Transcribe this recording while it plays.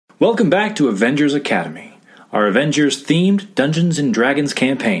Welcome back to Avengers Academy, our Avengers-themed Dungeons & Dragons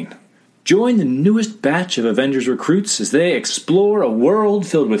campaign. Join the newest batch of Avengers recruits as they explore a world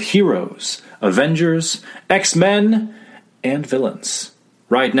filled with heroes, Avengers, X-Men, and villains.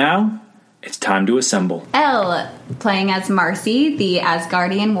 Right now, it's time to assemble. Elle, playing as Marcy, the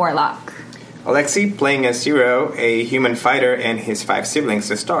Asgardian warlock. Alexei, playing as Zero, a human fighter, and his 5 siblings,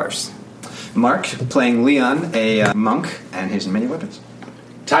 the Stars. Mark, playing Leon, a monk, and his many weapons.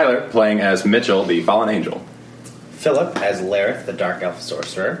 Tyler, playing as Mitchell, the fallen angel. Philip as Lareth, the dark elf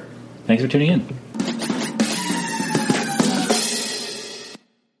sorcerer. Thanks for tuning in.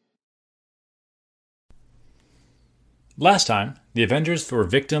 Last time, the Avengers were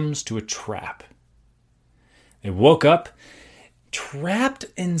victims to a trap. They woke up trapped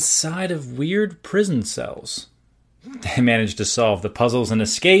inside of weird prison cells. They managed to solve the puzzles and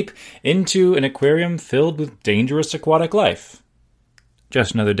escape into an aquarium filled with dangerous aquatic life.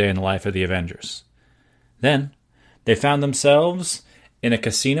 Just another day in the life of the Avengers. Then, they found themselves in a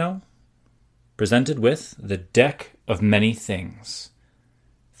casino presented with the deck of many things.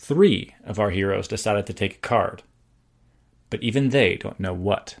 3 of our heroes decided to take a card, but even they don't know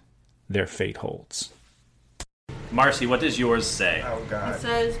what their fate holds. Marcy, what does yours say? Oh, God. It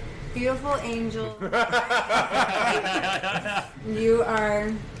says, beautiful angel, you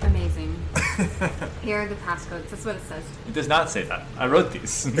are amazing. Here are the passcodes. That's what it says. It does not say that. I wrote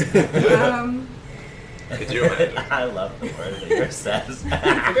these. Could you imagine? I love the word that yours says. It's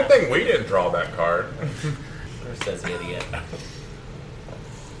a good thing we didn't draw that card. Yours says idiot.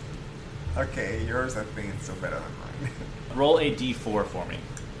 Okay, yours I think is so better than mine. Roll a d4 for me.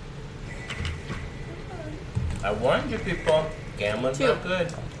 I warned you people, gambling's 2. not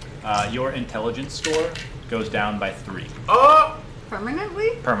good. Your intelligence score goes down by 3. Oh!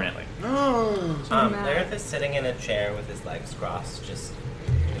 Permanently? Permanently. Lareth is sitting in a chair with his legs crossed, just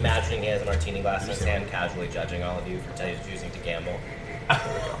imagining he has a martini glass in his hand, casually judging all of you for choosing to gamble.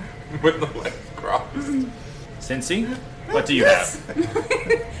 With the legs crossed. Cincy, what do you have?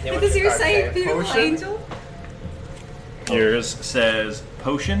 Yeah, Does yours say there? beautiful Potion? angel? Yours says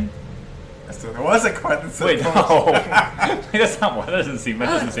potion. So there was a card that said Wait, no. potion. That's not what. That doesn't seem No,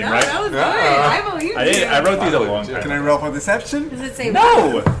 right. That was good. I believe you. I wrote these a long time. Can I roll for deception? Does it say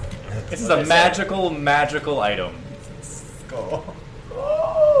No! This is What a is it? magical item. Skull.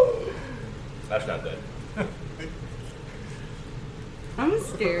 That's not good. I'm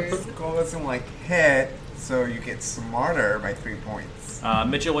scared. Skull doesn't like hit, so you get smarter by 3 points.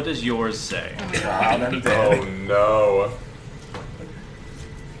 Mitchell, what does yours say? Wow, I'm Oh dead. no.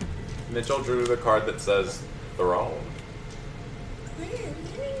 Mitchell drew the card that says throne.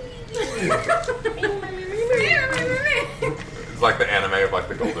 It's like the anime of like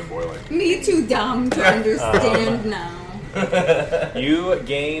the golden boy. Like, Me too dumb to understand now. You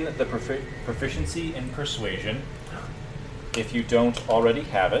gain the proficiency in persuasion if you don't already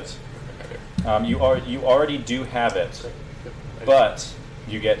have it. You already do have it, but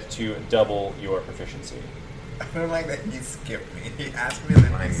you get to double your proficiency. I don't like that he skipped me. He asked me and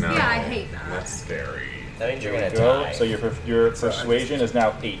then I he know. Yeah, I hate that. That's scary. That means you're There gonna we go. die. So your persuasion is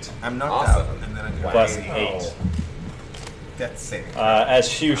now 8 I'm knocked Awesome. out, and then I'm plus going 8. Death saving.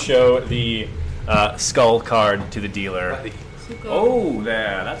 As you show the skull card to the dealer. Oh,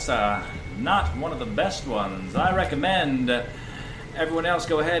 there. That's not one of the best ones. I recommend everyone else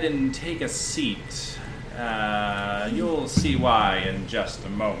go ahead and take a seat. You'll see why in just a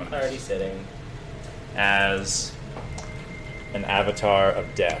moment. Already sitting. As an avatar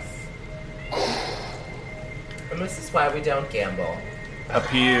of death And this is why we don't gamble.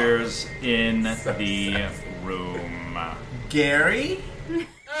 appears in the room. Gary?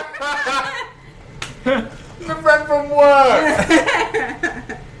 The friend from work!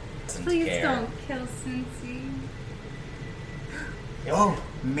 Doesn't Please care. don't kill Cincy. Oh,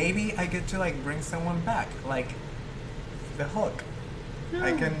 maybe I get to like bring someone back, like the Hulk.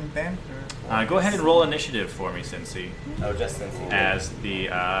 I can bend her. Go ahead and roll initiative for me, Cincy. Oh, just since he As the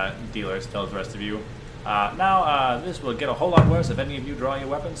dealer tells the rest of you. Now, this will get a whole lot worse if any of you draw your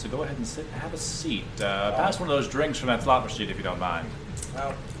weapons, so go ahead and sit and have a seat. Pass one of those drinks from that slot machine if you don't mind.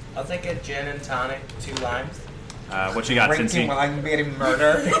 Well, I'll take a gin and tonic, 2 limes. What you got, Drinking Cincy? while I'm getting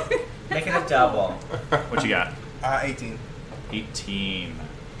murdered. Make it a double. What you got? 18. 18.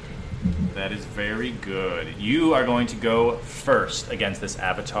 That is very good. You are going to go first against this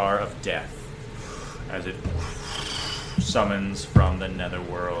avatar of death as it summons from the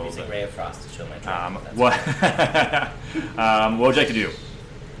netherworld. Using Ray of Frost to chill my drink. What would you like to do?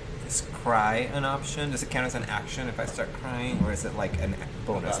 Is cry an option? Does it count as an action if I start crying, or is it like a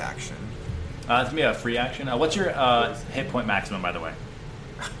bonus action? It's going to be a free action. What's your hit point maximum, by the way?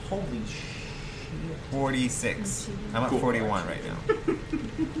 Holy 46. I'm at 41 right now. I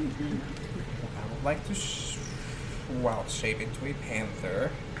would like to wild shape into a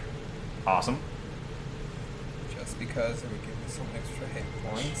panther, Awesome. just because it would give me some extra hit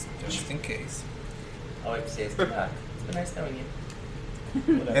points, just in case. I'll wait to see us come back. It's been nice knowing you.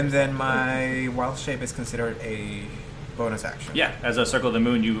 Whatever. And then my wild shape is considered a bonus action. Yeah, as a Circle of the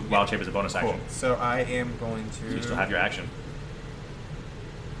Moon, you wild shape as a bonus Cool. action. So I am going to. You still have your action.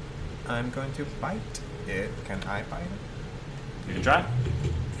 I'm going to bite it. Can I bite it? You can try.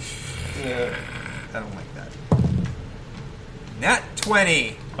 I don't like that. Nat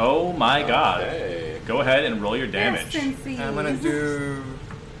 20. Oh my god. Okay. Go ahead and roll your damage. Yes, Cincy. I'm gonna do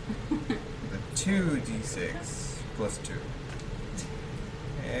the 2d6 plus 2.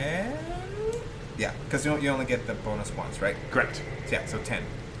 And yeah, because you only get the bonus ones, right? Correct. Yeah, so 10.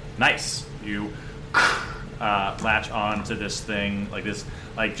 Nice. You latch on to this thing, like this,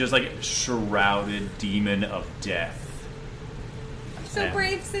 like just like shrouded demon of death. So And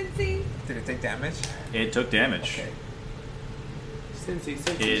brave, Cincy. Did it take damage? It took damage. Okay.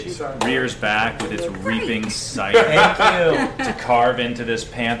 It rears back with its reaping sight Thank you. to carve into this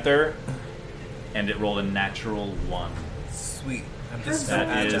panther, and it rolled a natural 1. Sweet. I'm just so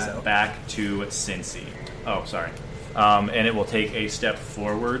That is agile. back to Cincy. Oh, sorry. And it will take a step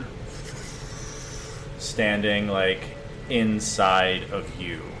forward, standing like inside of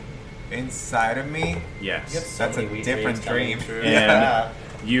you. Inside of me? Yes. You have so That's a many different dreams coming dream. true. And Yeah.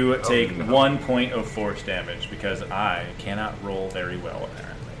 you take no. 1 point of force damage because I cannot roll very well,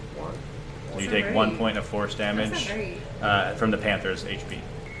 apparently. You That's take not 1 great. point of force That's damage not great. from the Panther's HP.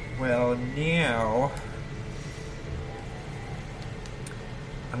 Well, now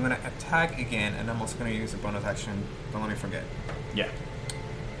I'm gonna attack again, and I'm also gonna use a bonus action. Don't let me forget. Yeah.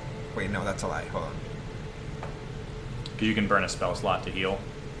 Wait, no, that's a lie. Hold on. Because you can burn a spell slot to heal.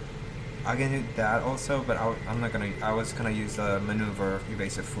 I can do that also, but I'm not gonna. I was gonna use the maneuver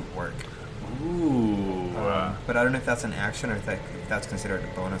evasive footwork. Ooh. But I don't know if that's an action or if that's considered a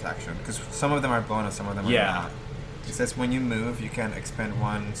bonus action. Because some of them are bonus, some of them are Yeah. not. It says when you move, you can expend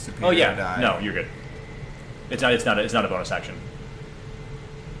one superior Oh yeah. die. No, you're good. It's not a bonus action.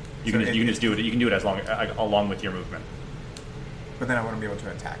 You So can just do it. You can do it as long along with your movement. But then I wouldn't be able to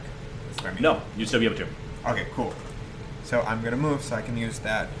attack. That's what I mean. No, you'd still be able to. Okay, cool. So I'm gonna move so I can use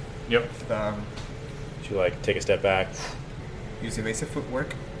that. Yep. You like take a step back. Use evasive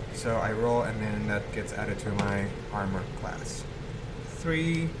footwork. So I roll, and then that gets added to my armor class.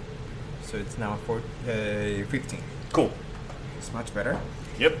 3. So it's now 15. Cool. It's much better.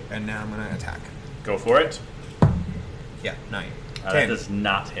 Yep. And now I'm gonna attack. Go for it. Yeah, 9. That 10. does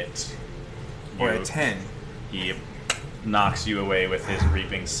not hit. Or You- a 10. He knocks you away with his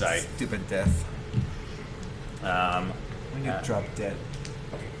reaping sight. Stupid death. When you Uh, drop dead.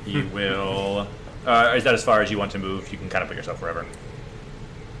 He will. Is that as far as you want to move? You can kind of put yourself wherever.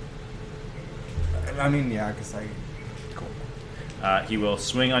 I mean, yeah, because I. Cool. He will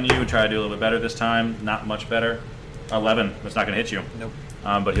swing on you and try to do a little bit better this time. Not much better. 11. That's not going to hit you. Nope.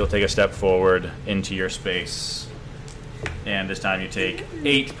 But he'll take a step forward into your space. And this time you take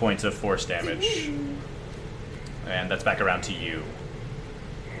 8 points of force damage. And that's back around to you.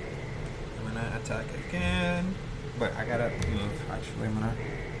 I'm gonna attack again. But I gotta move. Actually, I'm gonna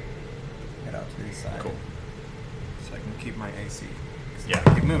head out to the side. Cool. So I can keep my AC. Yeah.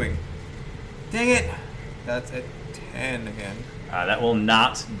 Keep moving. Dang it! That's a 10 again. That will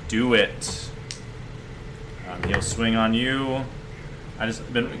not do it. He'll swing on you. I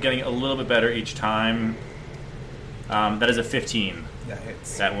just been getting a little bit better each time. That is a 15. Yeah,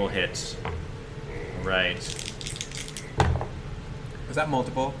 hits. That will hit. Right. Was that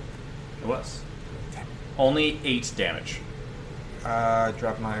multiple? It was. Only 8 damage.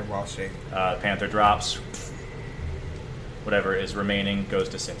 Drop my wall shape. Panther drops. Whatever is remaining goes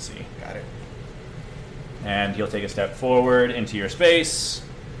to Cincy. Got it. And he'll take a step forward into your space.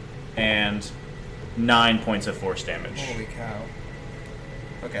 And 9 points of force damage. Holy cow.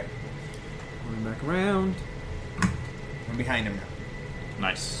 Okay. Going back around. I'm behind him now.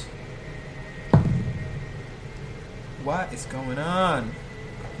 Nice. What is going on?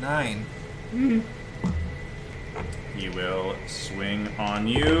 9. He will swing on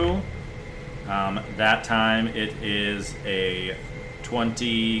you. That time it is a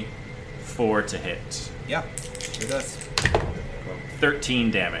 24 to hit. Yep. It does.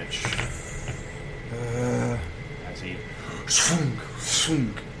 13 damage. As he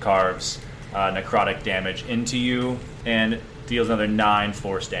carves necrotic damage into you and deals another 9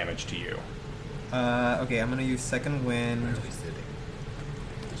 force damage to you. Okay, I'm gonna use second wind.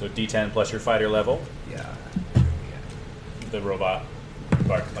 So D10 plus your fighter level. Yeah. The robot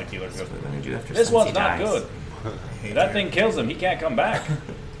bark like dealers go. What are we gonna do after This Sensi one's not dies? good. I hate If that you. thing kills him, he can't come back.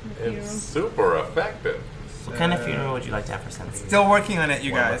 It's super effective. What kind of funeral would you like to have for Sensi? Still working on it,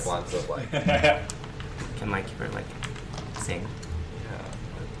 you One guys. with lots of like. Can like her like sing? Yeah.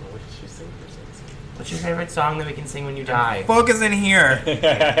 What did she sing for Sensi? What's your favorite song that we can sing when you die? Focus in here.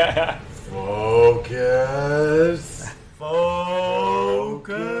 Focus.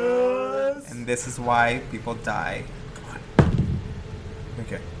 Focus. And this is why people die.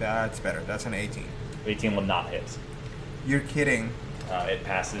 Okay, that's better. That's an 18. 18 will not hit. You're kidding. It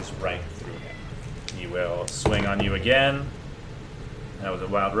passes right through him. He will swing on you again. That was a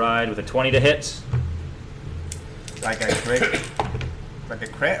wild ride with a 20 to hit. Like a crit? Like a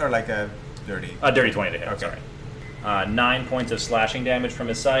crit or like a dirty? A dirty 20 to hit, Okay. sorry. 9 points of slashing damage from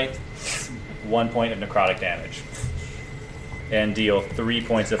his scythe, 1 point of necrotic damage. And deal 3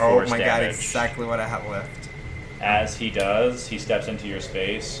 points of Oh force my god, damage. exactly what I have left. As he does, he steps into your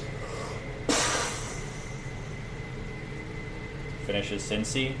space. Finishes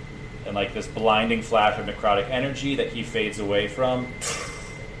Cincy. And like this blinding flash of necrotic energy that he fades away from.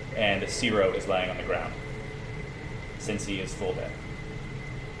 And Zero is laying on the ground. Cincy is full dead.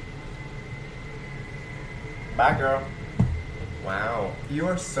 Bye, girl. Wow. You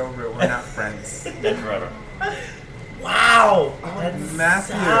are so rude. We're not friends. Dead forever. Wow. That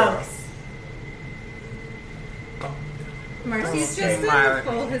Matthew. sucks. Marcy's Okay, just in Myron.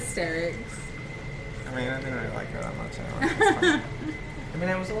 full hysterics. I mean, I didn't really like her that much anyway. It's fine. I mean,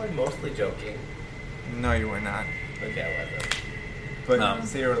 I was only mostly joking. No, you were not. Okay, I wasn't. But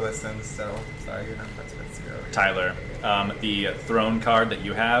Zero listens, so sorry, you're not friends with Zero. Tyler, the throne card that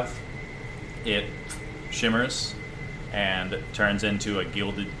you have, it shimmers and turns into a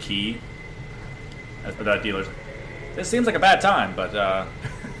gilded key. As for that dealer's, this seems like a bad time, but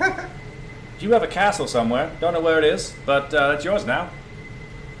you have a castle somewhere. Don't know where it is, but it's yours now.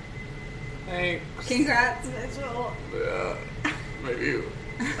 Thanks. Congrats, Mitchell. Yeah. Maybe you.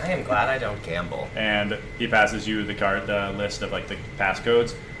 I am glad I don't gamble. And he passes you the card, the list of like the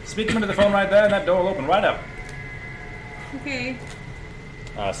passcodes. Speak him into the phone right there, and that door will open right up. Okay.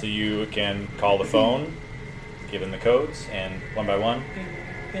 So you can call the phone, give him the codes, and one by one, bing,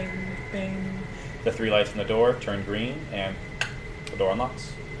 bing, bing. The 3 lights from the door turn green, and the door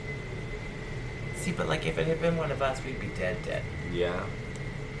unlocks. See, but like if it had been one of us, we'd be dead. Yeah.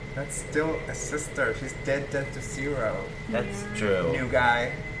 That's still a sister. She's dead to Zero. That's true. New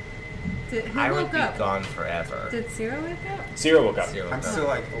guy. Who I would woke be up? gone forever. Did Zero wake up? Zero woke up. Zero I'm gone. still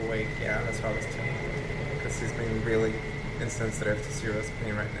like awake, yeah, that's what I was telling you. Because he's being really insensitive to Zero's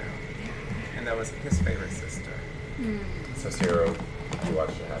pain right now. And that was his favorite sister. So Zero, you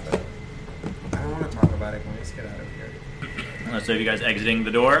watched it happen. I don't want to talk about it. Can we just get out of here? So you guys exiting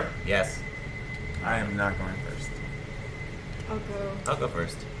the door. Yes, I am not going first. I'll go. I'll go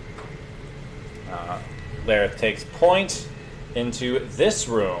first. Lareth takes point into this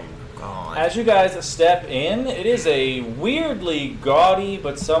room. God. As you guys step in, it is a weirdly gaudy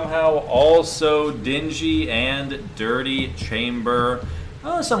but somehow also dingy and dirty chamber,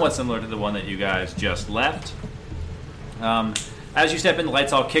 somewhat similar to the one that you guys just left. As you step in, the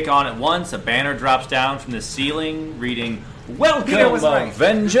lights all kick on at once. A banner drops down from the ceiling reading, Peter "Welcome, was right."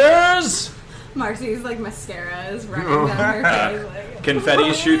 Avengers!" Marcy's like mascara is running down her face. Like,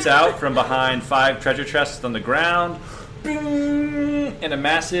 Confetti shoots out from behind 5 treasure chests on the ground. Bing! And a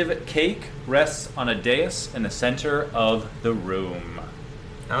massive cake rests on a dais in the center of the room.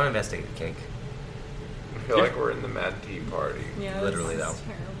 I want to investigate the cake. I feel like we're in the Mad Tea Party. Yeah, Literally, this is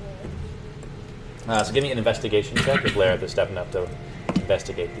though. terrible. So give me an investigation check if Lareth is stepping up to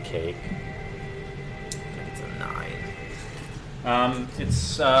investigate the cake. It's a 9.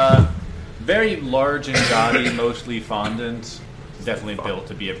 It's very large and gaudy, mostly fondant. Definitely built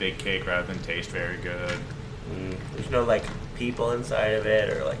to be a big cake rather than taste very good. There's no like people inside of it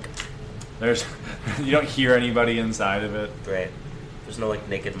or like There's, you don't hear anybody inside of it. great. There's no like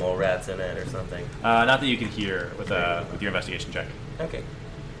naked mole rats in it or something. Not that you can hear with your investigation check. Okay.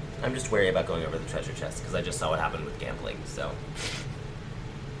 I'm just wary about going over the treasure chest because I just saw what happened with gambling. So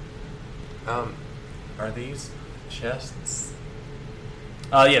Are these chests?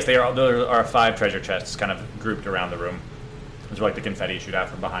 Yes, there are 5 treasure chests kind of grouped around the room. There's like the confetti shoot out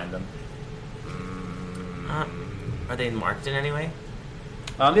from behind them. are they marked in any way?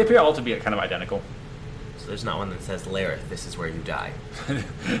 They appear all to be kind of identical. So there's not one that says Lareth, this is where you die.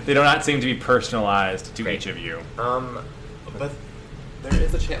 They do not seem to be personalized to Great. each of you. But there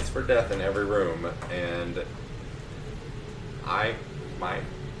is a chance for death in every room, and I might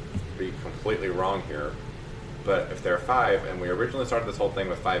be completely wrong here, but if there are 5, and we originally started this whole thing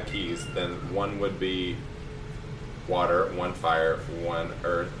with 5 keys, then one would be water, 1 fire, 1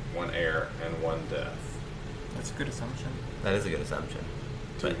 earth, 1 air, and 1 death. That's a good assumption. That is a good assumption.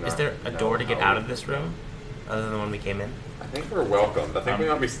 But Do is not there a know door to get how out we- of this room, other than the one we came in? I think we're welcomed. I think we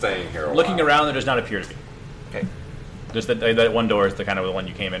might be staying here a Looking while. around, there does not appear to be. Okay. Just that one door is the kind of the one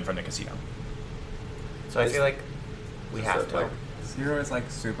you came in from the casino. So I feel like we Is have it to. like- Zero is like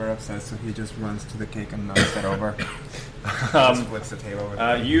super upset, so he just runs to the cake and knocks it over. Just Um, flips the table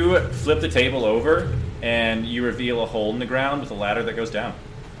over. You flip the table over, and you reveal a hole in the ground with a ladder that goes down.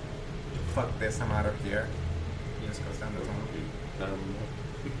 Fuck this, I'm out of here. He just goes down the tunnel.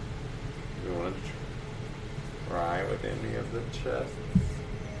 You want to try with any of the chests?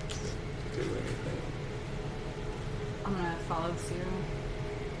 Do anything? I'm gonna follow Zero.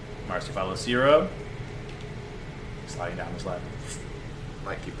 Marcy follows Zero, sliding down this ladder.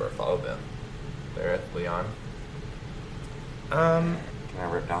 Might keep our follow them. There, Leon. Um, Can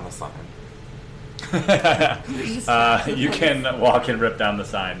I rip down the sign? You can walk and rip down the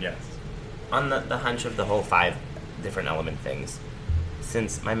sign, yes. on the hunch of the whole 5 different element things,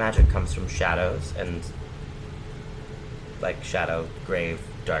 since my magic comes from shadows and like shadow, grave,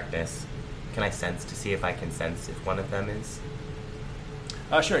 darkness, can I sense to see if I can sense if one of them is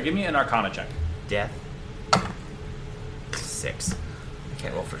Sure, give me an Arcana check. death? 6. I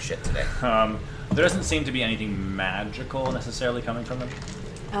can't roll for shit today. There doesn't seem to be anything magical necessarily coming from them.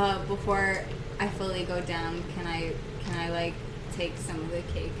 Before I fully go down, can I like take some of the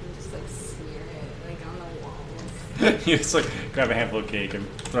cake and just like smear it like on the walls? You just like grab a handful of cake and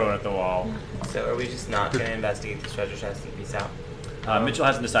throw it at the wall. So are we just not going to investigate this treasure chest and peace out? Mitchell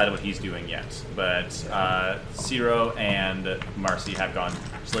hasn't decided what he's doing yet, but Zero and Marcy have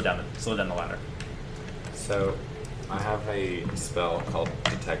slid down the ladder. So, I have a spell called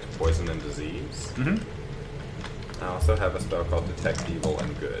Detect Poison and Disease. Mm-hmm. I also have a spell called Detect Evil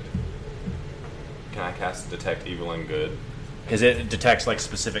and Good. Can I cast Detect Evil and Good? Because it detects like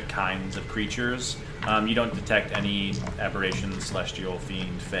specific kinds of creatures. You don't detect any aberrations, celestial,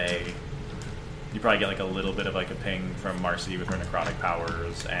 fiend, fae. You probably get like a little bit of like a ping from Marcy with her necrotic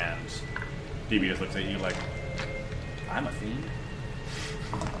powers, and Phoebe just looks at you like, I'm a fiend.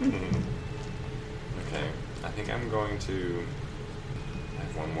 Okay, I think I'm going to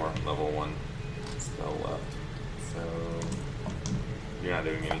have one more level 1 spell left. So, you're not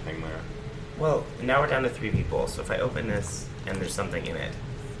doing anything there. Well, now we're down to 3 people, so if I open this and there's something in it,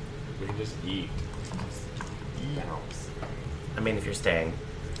 We can just eat. Bounce. I mean, if you're staying,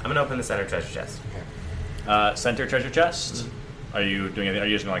 I'm going to open the center treasure chest. Center treasure chest. Are you doing anything? Are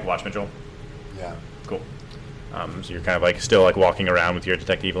you just gonna like watch Mitchell? Yeah. Cool. So you're kind of like still like walking around with your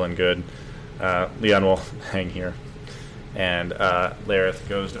detect evil and good. Leon will hang here, and Lareth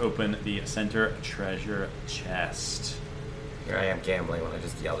goes to open the center treasure chest. Here I am gambling when I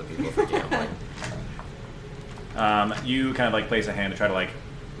just yelled at people for gambling. You kind of like place a hand to try to like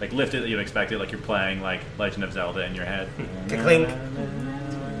lift it. You'd expect it like you're playing like Legend of Zelda in your head. Clink.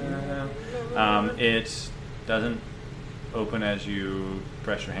 It doesn't open as you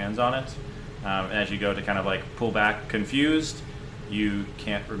press your hands on it. And as you go to kind of like pull back, confused, you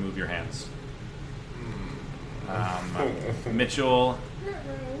can't remove your hands. Mitchell,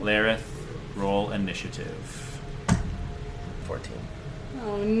 Lareth, roll initiative. 14.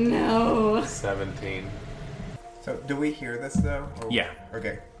 Oh no. 17. So, do we hear this though? Or- Yeah.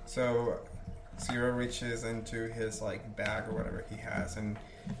 Okay. So, Zero reaches into his like bag or whatever he has and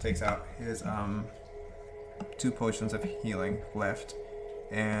takes out his 2 potions of healing left,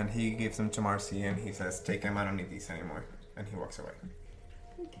 and he gives them to Marcy and he says, "Take them. I don't need these anymore." And he walks away.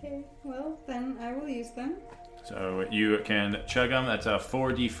 Okay, well then I will use them. So you can chug them. That's a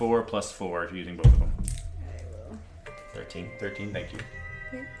 4d4 plus 4 if you're using both of them. I will. 13. 13, thank you.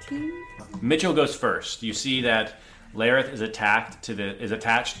 13. Mitchell goes first. You see that Lareth is attached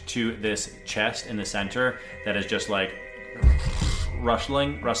to this chest in the center that is just like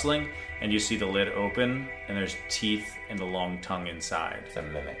rustling, and you see the lid open, and there's teeth and a long tongue inside. It's a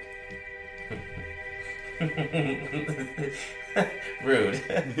mimic. Rude.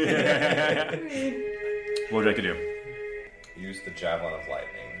 What would you like to do? Use the Javelin of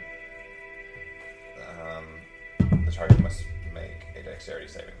Lightning. The target must make a dexterity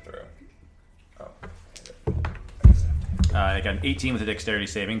saving throw. I got an 18 with a dexterity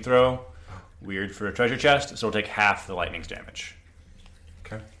saving throw. Weird for a treasure chest, so it'll take half the lightning's damage.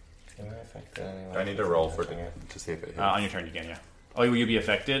 Okay. Can I affect anyone? Do I need to roll for it to see if it hits? On your turn, you can, yeah. Oh, will you be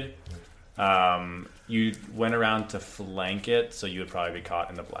affected? You went around to flank it, so you would probably be caught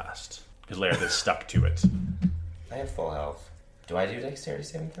in the blast. Because Lareth is stuck to it. I have full health. Do I do dexterity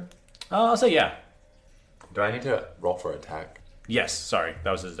saving throw? I'll say yeah. Do I need to roll for attack? Yes, sorry.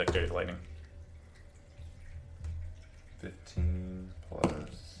 That was his dexterity lightning. 15 plus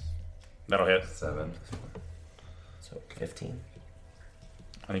That'll hit. 7. So 15.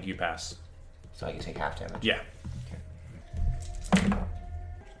 I think you pass. So I can take half damage. Yeah.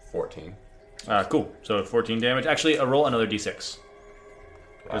 14. Cool. So 14 damage. Actually, roll another d6.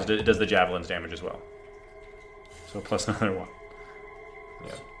 It does the javelin's damage as well. So plus another 1.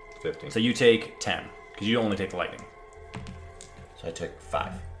 Yeah. 15. So you take 10, because you only take the lightning. So I took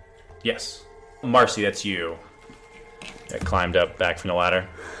 5. Yes. Marcy, that's you. That climbed up back from the ladder.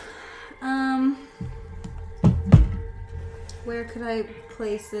 Where could I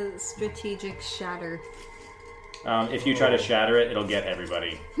place a strategic shatter? If you try to shatter it, it'll get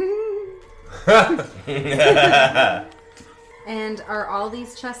everybody. And are all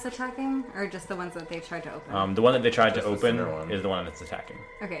these chests attacking, or just the ones that they tried to open? The one that they tried to Just the open center one. is the one that's attacking.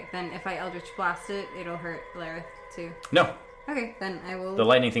 Okay, then if I Eldritch Blast it, it'll hurt Lareth too. No, Okay, then I will. the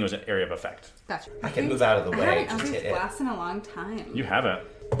lightning thing was an area of effect. Gotcha. I can move out of the I way. haven't Just hit Eldritch it. Blast in a long time. You haven't.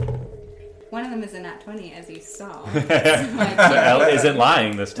 One of them is a nat 20, as you saw. Elle isn't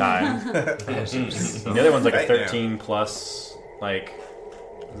lying this time. The other one's like a Right now. 13 plus, like,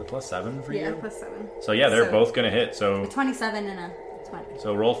 is it plus 7 for Yeah, you? plus 7. So yeah, they're So- both gonna hit. So 27 and a 20.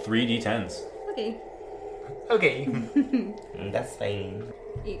 so roll 3 d10s. Okay, Okay. That's fine.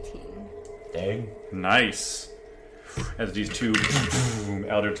 18. Dang. Nice. As these two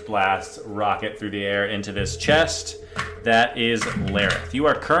Eldritch Blasts rocket through the air into this chest, that is Lareth. You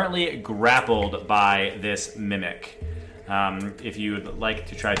are currently grappled by this mimic. If you would like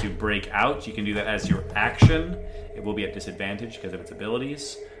to try to break out, you can do that as your action. It will be at disadvantage because of its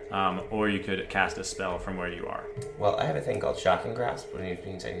abilities. Or you could cast a spell from where you are. Well, I have a thing called Shocking Grasp, which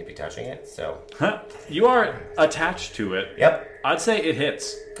means I need to be touching it, so... You are attached to it. Yep. I'd say it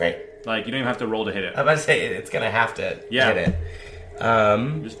hits. Great. Like, you don't even have to roll to hit it. I'm about to say, it's gonna have to Yeah. hit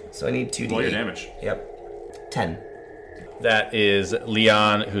it. Just So I need 2d8. roll your damage. Yep. 10. That is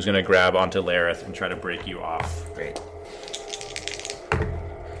Leon, who's going to grab onto Lareth and try to break you off. Great.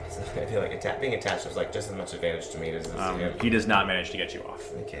 So I feel like being attached was like just as much advantage to me as him. He does not manage to get you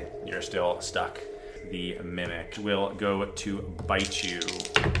off. Okay. You're still stuck. The mimic will go to bite you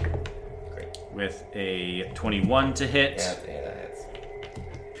Great. with a 21 to hit. Yeah, that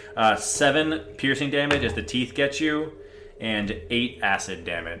hits. 7 piercing damage as the teeth get you, and 8 acid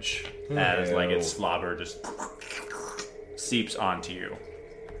damage as like its slobber just seeps onto you.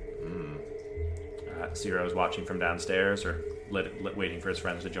 Ciro's watching from downstairs, or waiting for his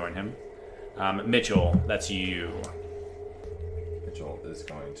friends to join him. Mitchell, that's you. Mitchell is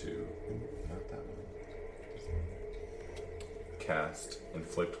going to. Not that one. Cast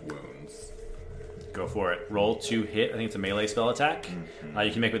Inflict Wounds. Go for it. Roll to hit. I think it's a melee spell attack.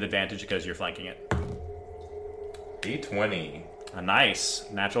 You can make it with advantage because you're flanking it. D20. A nice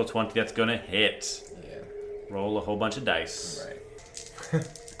natural 20. That's gonna hit. Yeah. Roll a whole bunch of dice. Right.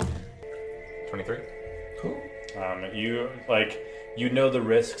 23. Cool. You know the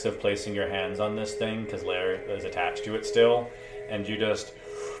risks of placing your hands on this thing because Larry is attached to it still, and you just.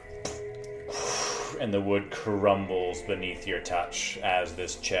 And the wood crumbles beneath your touch as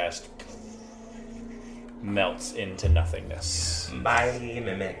this chest melts into nothingness. Bye,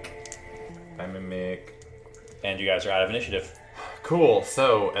 Mimic. I mimic. And you guys are out of initiative. Cool.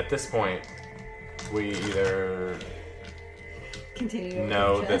 So at this point, we either Continue to know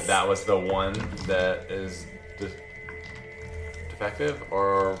open that chest. that was the one that is defective,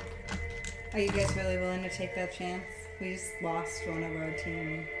 or Are you guys really willing to take that chance? We just lost one of our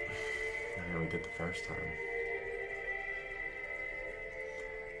team. I mean, we did the first time.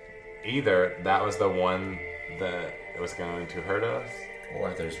 Either that was the one that was going to hurt us.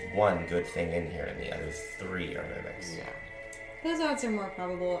 Or there's one good thing in here and the other 3 are mimics. Yeah. Those odds are more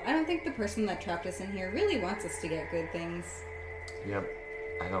probable. I don't think the person that trapped us in here really wants us to get good things. Yep.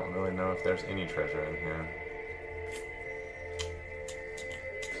 I don't really know if there's any treasure in here.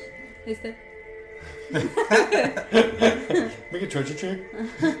 Is there? Make a treasure check.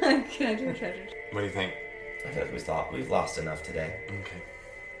 Can I do a treasure? What do you think? I feel like we've lost enough today. Okay.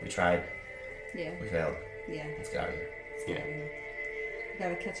 We tried. Yeah. We failed. Yeah. Let's get out of here. Yeah.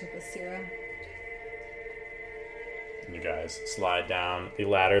 Gotta catch up with Ciro. You guys slide down the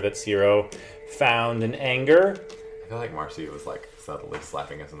ladder that Ciro found in anger. I feel like Marcy was like subtly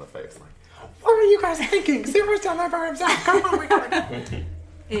slapping us in the face, like, "What are you guys thinking? Zero's down there by himself. Come on, we gotta."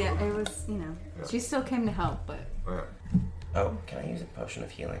 Yeah, it was, she still came to help, but Oh, can I use a potion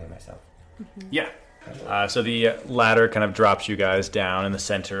of healing on myself? Yeah. So the ladder kind of drops you guys down in the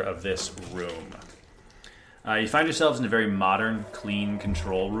center of this room. You find yourselves in a very modern, clean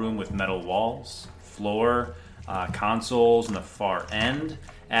control room with metal walls, floor, consoles on the far end,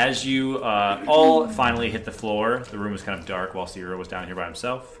 As you all finally hit the floor, the room is kind of dark while Zero was down here by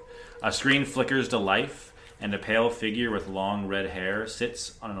himself. A screen flickers to life, and a pale figure with long red hair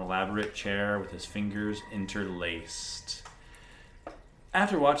sits on an elaborate chair with his fingers interlaced.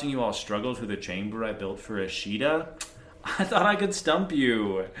 After watching you all struggle through the chamber I built for Ashida, I thought I could stump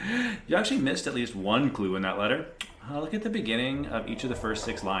you. You actually missed at least one clue in that letter. Look at the beginning of each of the first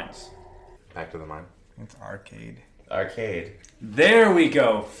 6 lines. Back to the mine. It's arcade. Arcade. There we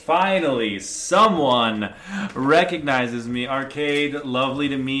go. Finally, someone recognizes me. Arcade, lovely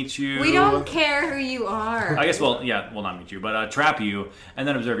to meet you. We don't care who you are. I guess, well, yeah, we'll not meet you, but trap you and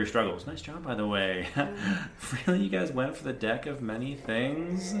then observe your struggles. Nice job, by the way. Really, you guys went for the deck of many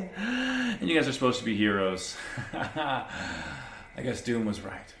things? And you guys are supposed to be heroes. I guess Doom was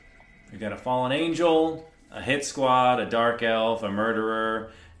right. We got a fallen angel, a hit squad, a dark elf, a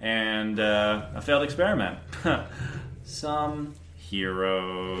murderer, and a failed experiment. Some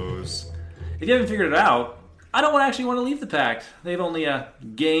heroes. If you haven't figured it out, I don't actually want to leave the pact. They've only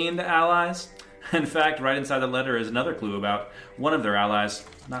gained allies. In fact, right inside the letter is another clue about one of their allies.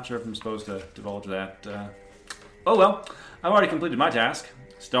 Not sure if I'm supposed to divulge that. Oh well, I've already completed my task.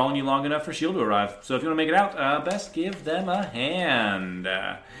 Stalling you long enough for S.H.I.E.L.D. to arrive. So if you want to make it out, best give them a hand.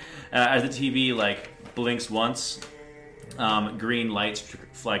 As the TV blinks once, green lights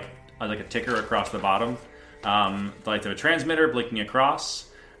like a ticker across the bottom. The lights of a transmitter blinking across.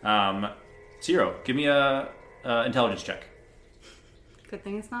 Zero, give me a intelligence check. Good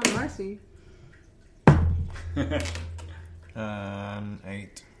thing it's not Marcy. 8.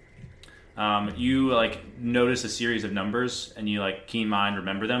 You notice a series of numbers and you keen mind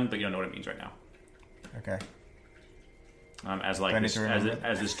remember them, but you don't know what it means right now. Okay. As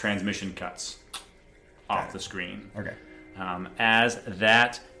this transmission cuts off the screen. Okay. As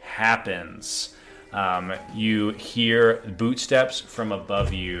that happens, you hear boot steps from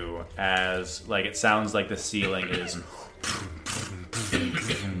above you as it sounds like the ceiling is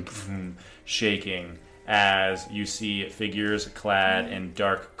shaking as you see figures clad in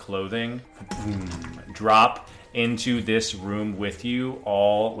dark clothing drop into this room with you,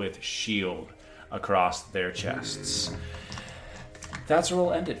 all with S.H.I.E.L.D. across their chests. That's where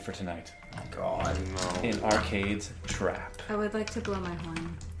we'll end it for tonight. God, no. In Arcade's Trap. I would like to blow my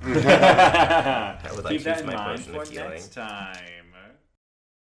horn. I would like Keep to that use in my mind potion for of healing. next time.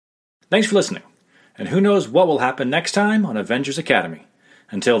 Thanks for listening. And who knows what will happen next time on Avengers Academy.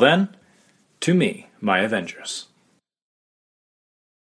 Until then, to me, my Avengers.